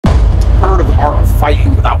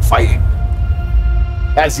fighting without fighting.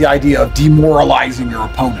 That's the idea of demoralizing your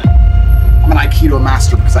opponent. I'm an Aikido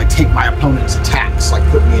master because I take my opponent's attacks, like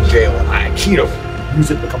put me in jail, and I Aikido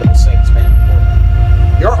use it to become the same man.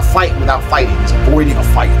 The art of fighting without fighting is avoiding a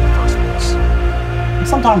fight in the first place. And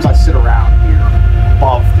sometimes I sit around here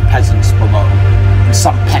above the peasants below in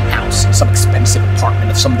some penthouse, in some expensive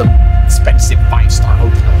apartment of some of the expensive five-star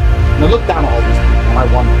hotel. And I look down at all these people and I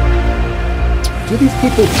wonder, do these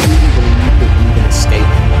people truly believe they can even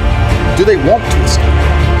escape? Do they want to escape?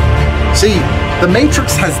 See, the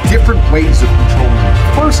Matrix has different ways of controlling you.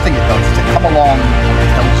 The first thing it does is to come along and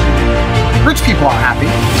tells you, rich people aren't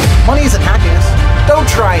happy. Money isn't happiness. Don't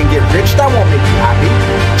try and get rich. That won't make you happy.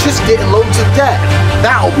 Just get loads of debt.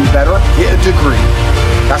 That'll be better. Get a degree.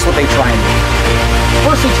 That's what they try and do.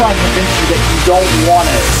 First, they try and convince you that you don't want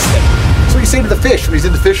to escape. So you say to the fish when he's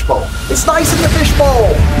in the fishbowl, it's nice in the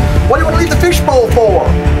fishbowl. What do you want to leave the fishbowl for?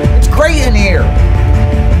 It's great in here.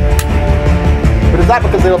 But is that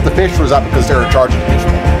because they love the fish, or is that because they're in charge of the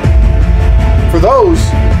fishbowl? For those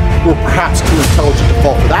who are perhaps too intelligent to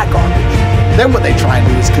fall for that garbage, then what they try and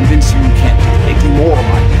do is convince you can't. They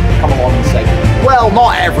demoralize you. They come along and say, well,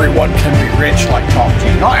 not everyone can be rich like Tom G.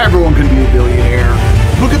 Not everyone can be a billionaire.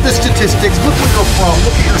 Look at the statistics. Look where you're from.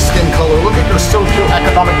 Look at your skin color. Look at your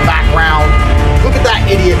socioeconomic background. Look at that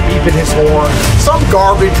idiot beeping his horn. Some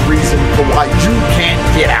garbage reason for why you can't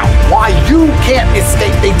get out. Why you can't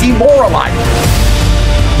escape. They demoralize you.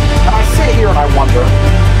 And I sit here and I wonder,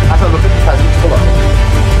 as I look at the peasants below,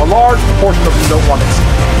 a large proportion of them don't want to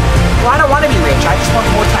escape. Well, I don't want to be rich. I just want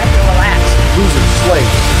more time to relax. Losers,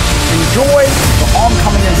 slaves. Enjoy the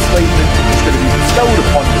oncoming enslavement that's going to be bestowed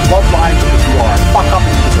upon your bloodline because you are a fuck up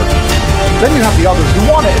and you deserve it. Then you have the others who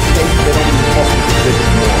want to escape, but they don't even possibly consider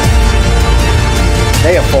more.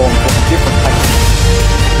 They have fallen from a different type of thing.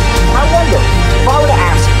 I wonder, if I were to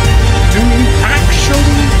ask you, do you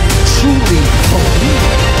actually, truly believe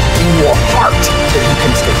in your heart that you can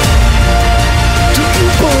escape? Do you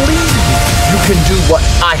believe you can do what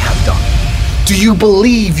I have done? Do you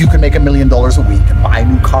believe you can make $1 million a week and buy a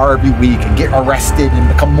new car every week and get arrested and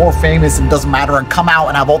become more famous and doesn't matter and come out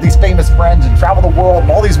and have all these famous friends and travel the world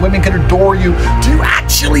and all these women can adore you? Do you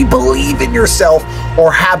actually believe in yourself,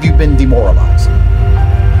 or have you been demoralized?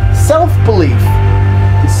 Self-belief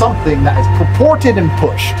is something that is purported and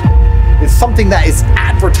pushed. It's something that is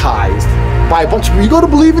advertised by a bunch of people. You got to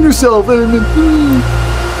believe in yourself.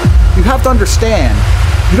 You have to understand,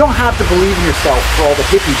 you don't have to believe in yourself for all the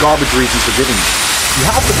hippie garbage reasons they're giving you. You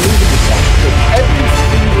have to believe in yourself because every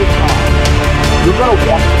single time you're going to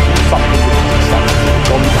want to do something with yourself. You're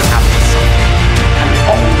going to have to suffer. And the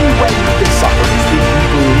only way you can suffer is if you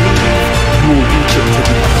believe you will reach it to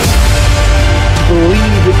the end. You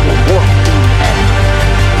believe it will work in the end.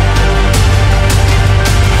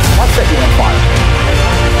 I'll set you on fire.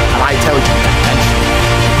 And I tell you that eventually,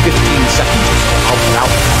 15 seconds or so, I'll put out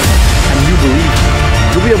the fire. And you believe it.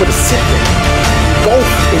 You'll be able to sit there,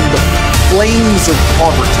 engulfed in the flames of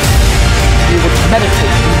poverty, be able to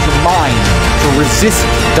meditate, use your mind to resist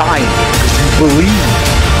dying because you believe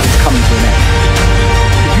it's coming to an end.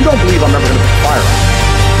 If you don't believe I'm never going to put the fire out,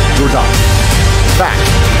 you're done. In fact,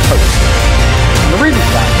 you're toast. And the reason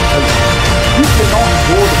for that is because you cannot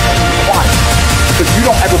endure the pain required because you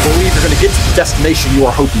don't ever believe you're going to get to the destination you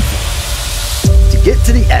are hoping for. To get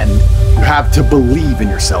to the end, you have to believe in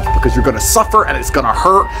yourself because you're going to suffer and it's going to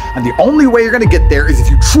hurt. And the only way you're going to get there is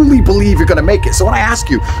if you truly believe you're going to make it. So when I ask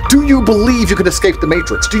you, do you believe you can escape the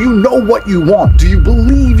Matrix? Do you know what you want? Do you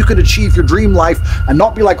believe you can achieve your dream life and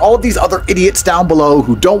not be like all of these other idiots down below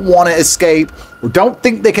who don't want to escape or don't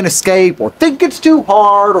think they can escape or think it's too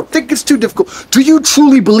hard or think it's too difficult? Do you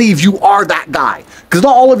truly believe you are that guy? Because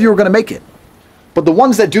not all of you are going to make it. But the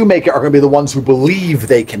ones that do make it are going to be the ones who believe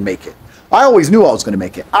they can make it. I always knew I was going to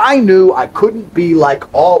make it. I knew I couldn't be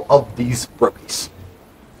like all of these brokies.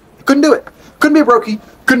 I couldn't do it. Couldn't be a brokey.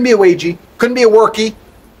 Couldn't be a wagey. Couldn't be a worky.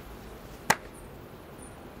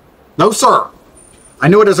 No, sir. I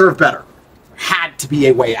knew I deserved better. There had to be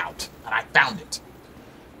a way out, and I found it.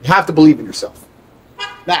 You have to believe in yourself.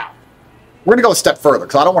 Now, we're going to go a step further,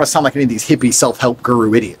 because I don't want to sound like any of these hippie self-help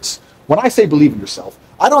guru idiots. When I say believe in yourself,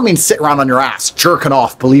 I don't mean sit around on your ass, jerking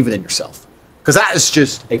off, believing in yourself. Because that is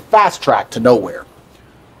just a fast track to nowhere.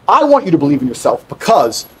 I want you to believe in yourself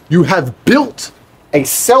because you have built a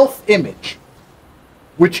self-image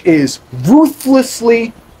which is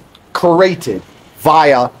ruthlessly created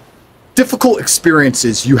via difficult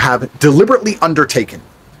experiences you have deliberately undertaken.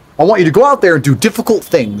 I want you to go out there and do difficult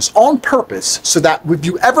things on purpose so that if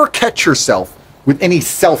you ever catch yourself with any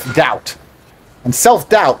self-doubt, and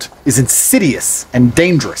self-doubt is insidious and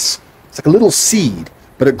dangerous. It's like a little seed.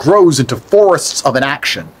 but it grows into forests of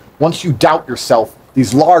inaction. Once you doubt yourself,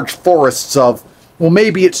 these large forests of, well,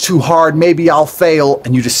 maybe it's too hard, maybe I'll fail,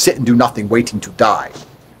 and you just sit and do nothing, waiting to die.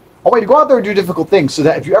 I want you to go out there and do difficult things so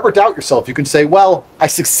that if you ever doubt yourself, you can say, well, I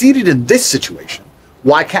succeeded in this situation.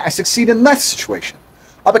 Why can't I succeed in that situation?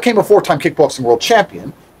 I became a 4-time kickboxing world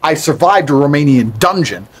champion. I survived a Romanian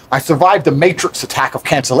dungeon. I survived the Matrix attack of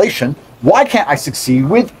cancellation. Why can't I succeed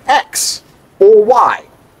with X or Y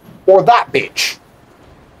or that bitch?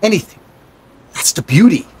 Anything. That's the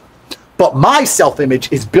beauty. But my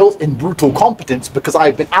self-image is built in brutal competence because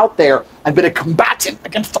I've been out there and been a combatant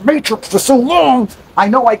against the Matrix for so long, I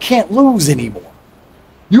know I can't lose anymore.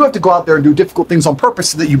 You have to go out there and do difficult things on purpose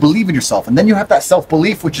so that you believe in yourself. And then you have that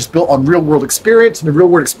self-belief, which is built on real-world experience. And the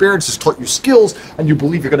real-world experience has taught you skills, and you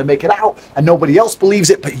believe you're going to make it out, and nobody else believes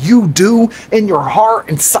it, but you do. In your heart,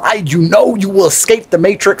 inside, you know you will escape the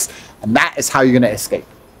Matrix, and that is how you're going to escape.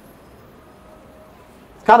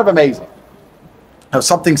 It's kind of amazing how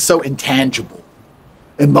something so intangible,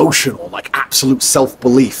 emotional, like absolute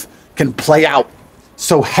self-belief, can play out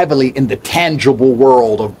so heavily in the tangible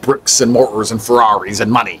world of bricks and mortars and Ferraris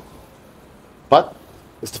and money. But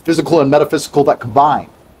it's the physical and metaphysical that combine.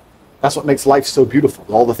 That's what makes life so beautiful,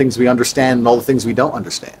 all the things we understand and all the things we don't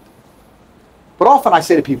understand. But often I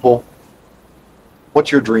say to people,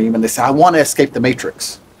 what's your dream? And they say, I want to escape the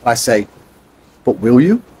Matrix. And I say, but will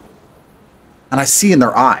you? And I see in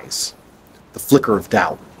their eyes the flicker of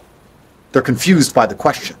doubt. They're confused by the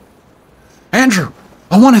question. Andrew,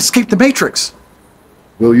 I want to escape the Matrix.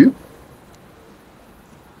 Will you?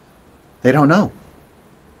 They don't know.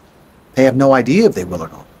 They have no idea if they will or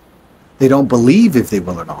not. They don't believe if they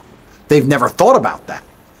will or not. They've never thought about that.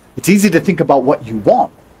 It's easy to think about what you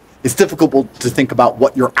want. It's difficult to think about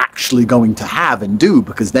what you're actually going to have and do,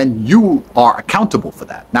 because then you are accountable for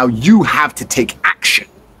that. Now you have to take action.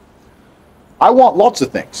 I want lots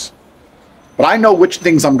of things, but I know which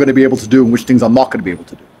things I'm going to be able to do and which things I'm not going to be able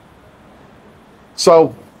to do.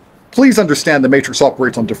 So please understand the Matrix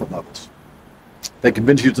operates on different levels. They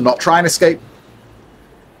convince you to not try and escape.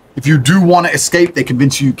 If you do want to escape, they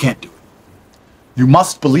convince you you can't do it. You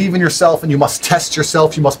must believe in yourself and you must test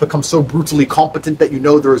yourself. You must become so brutally competent that you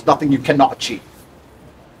know there is nothing you cannot achieve.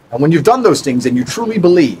 And when you've done those things and you truly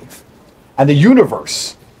believe, and the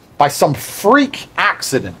universe, by some freak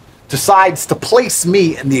accident, decides to place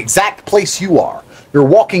me in the exact place you are, you're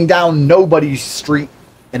walking down nobody's street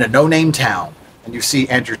in a no-name town, and you see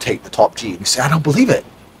Andrew Tate, the top G, and you say, I don't believe it.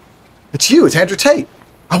 It's you, it's Andrew Tate.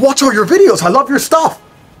 I watch all your videos, I love your stuff.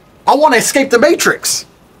 I want to escape the Matrix.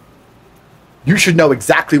 You should know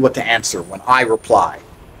exactly what to answer when I reply,